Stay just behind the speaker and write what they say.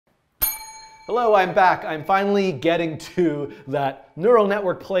Hello, I'm back. I'm finally getting to that neural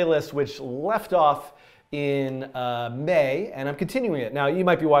network playlist which left off in May, and I'm continuing it. Now, you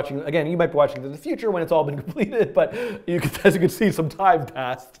might be watching, again, you might be watching in the future when it's all been completed, but as you can see, some time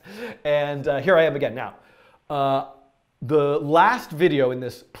passed. And here I am again. Now, the last video in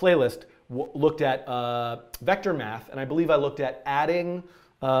this playlist looked at vector math, and I believe I looked at adding,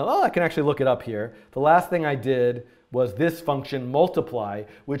 I can actually look it up here. The last thing I did was this function multiply,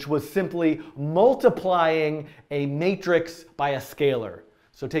 which was simply multiplying a matrix by a scalar.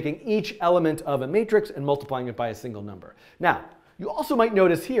 So taking each element of a matrix and multiplying it by a single number. Now, you also might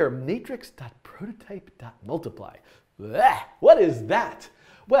notice here, matrix.prototype.multiply. What is that?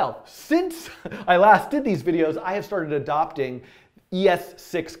 Well, since I last did these videos, I have started adopting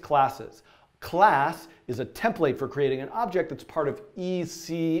ES6 classes. Class is a template for creating an object that's part of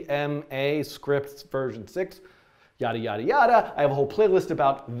ECMA scripts version 6. Yada, yada, yada. I have a whole playlist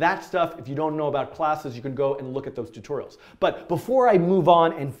about that stuff. If you don't know about classes, you can go and look at those tutorials. But before I move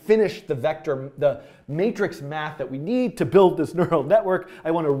on and finish the matrix math that we need to build this neural network,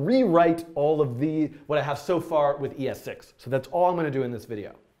 I want to rewrite all of what I have so far with ES6. So that's all I'm going to do in this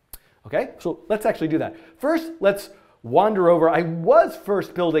video. Okay, so let's actually do that. First, let's wander over. I was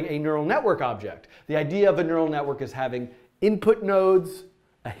first building a neural network object. The idea of a neural network is having input nodes,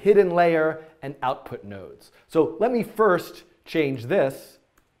 a hidden layer, and output nodes. So let me first change this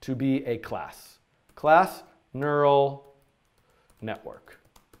to be a class. Class neural network.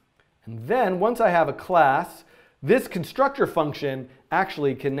 And then once I have a class, this constructor function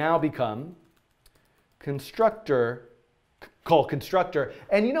actually can now become constructor, called constructor.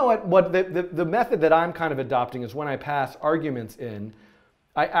 And you know what the method that I'm kind of adopting is when I pass arguments in,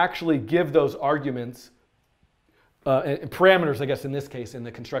 I actually give those arguments parameters, I guess in this case, in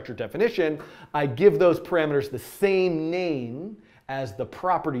the constructor definition, I give those parameters the same name as the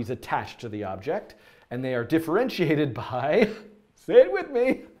properties attached to the object, and they are differentiated by, say it with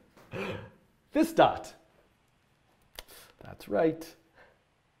me, this dot. That's right.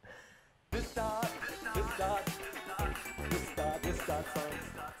 This dot, this dot, this dot, this dot.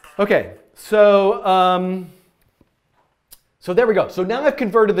 Okay, so there we go. So now I've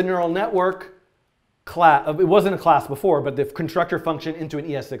converted the neural network class, it wasn't a class before, but the constructor function into an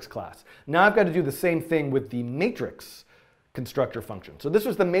ES6 class. Now I've got to do the same thing with the matrix constructor function. So this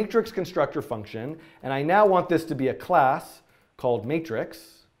was the matrix constructor function, and I now want this to be a class called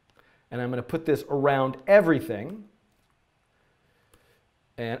matrix, and I'm going to put this around everything.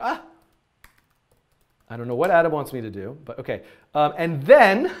 And I don't know what Adam wants me to do, but okay. And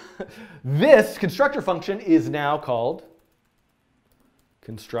then this constructor function is now called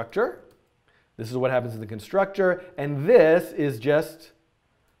constructor. This is what happens in the constructor, and this is just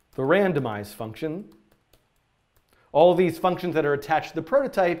the randomize function. All these functions that are attached to the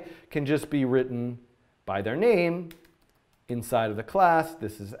prototype can just be written by their name inside of the class.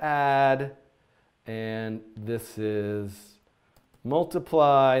 This is add, and this is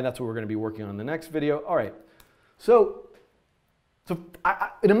multiply, and that's what we're going to be working on in the next video. All right, so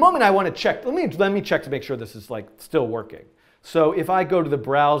in a moment I want to check. Let me check to make sure this is still working. So if I go to the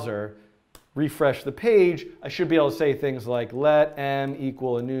browser, refresh the page, I should be able to say things like let M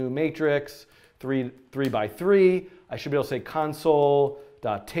equal a new matrix, 3 by 3. I should be able to say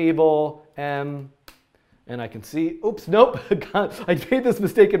console.table M, and I can see, oops, nope, I made this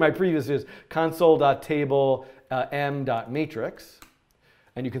mistake in my previous videos, console.table M.matrix.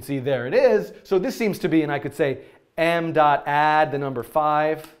 And you can see there it is. So this seems to be, and I could say M.add the number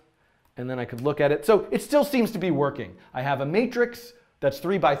 5, and then I could look at it. So it still seems to be working. I have a matrix that's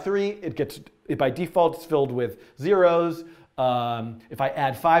 3 by 3. It by default it's filled with zeros. If I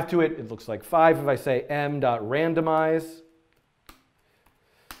add 5 to it, it looks like 5. If I say m.randomize,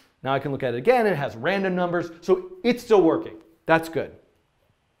 now I can look at it again. It has random numbers, so it's still working. That's good.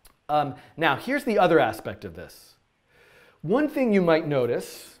 Now here's the other aspect of this. One thing you might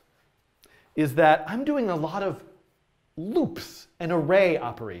notice is that I'm doing a lot of loops and array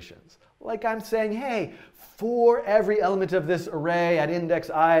operations. Like I'm saying, hey, for every element of this array at index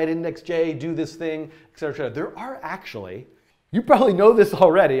I, at index j, do this thing, etc. There are actually, you probably know this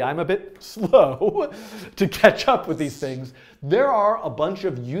already, I'm a bit slow to catch up with these things. There are a bunch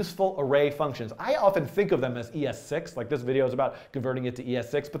of useful array functions. I often think of them as ES6, like this video is about converting it to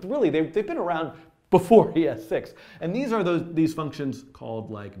ES6, but really they've been around before ES6. And these are these functions called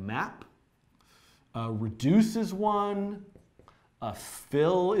like map, reduce is one,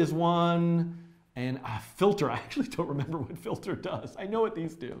 fill is one, and filter. I actually don't remember what filter does. I know what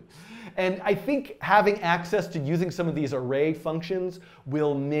these do. And I think having access to using some of these array functions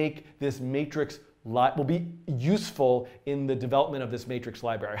will make this matrix will be useful in the development of this matrix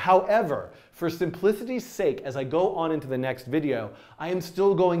library. However, for simplicity's sake, as I go on into the next video, I am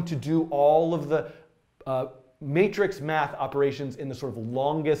still going to do all of the matrix math operations in the sort of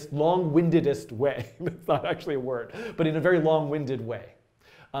long-windedest way. That's not actually a word, but in a very long-winded way.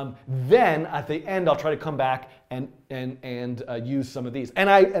 Then at the end, I'll try to come back and use some of these. And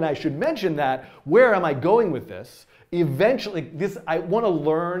I should mention that where am I going with this? Eventually, I want to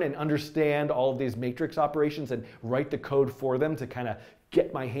learn and understand all of these matrix operations and write the code for them to kind of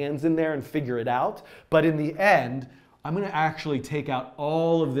get my hands in there and figure it out. But in the end, I'm going to actually take out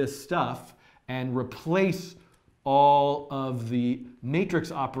all of this stuff and replace all of the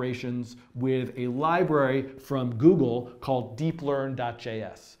matrix operations with a library from Google called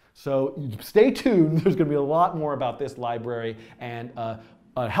deeplearn.js. So stay tuned. There's going to be a lot more about this library and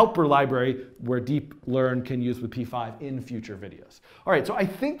a helper library where deeplearn can use with P5 in future videos. All right, so I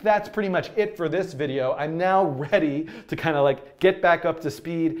think that's pretty much it for this video. I'm now ready to kind of like get back up to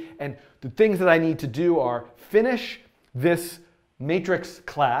speed, and the things that I need to do are finish this matrix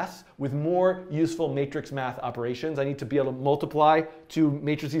class with more useful matrix math operations. I need to be able to multiply two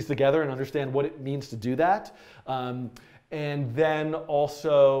matrices together and understand what it means to do that. And then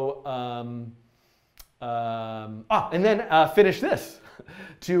also, finish this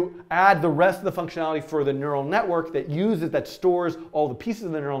to add the rest of the functionality for the neural network that stores all the pieces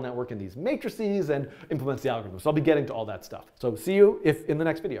of the neural network in these matrices and implements the algorithm. So I'll be getting to all that stuff. So see you in the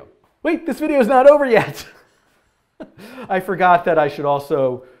next video. Wait, this video is not over yet. I forgot that I should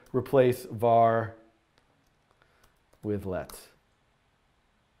also replace var with let.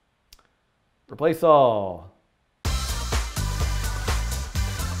 Replace all.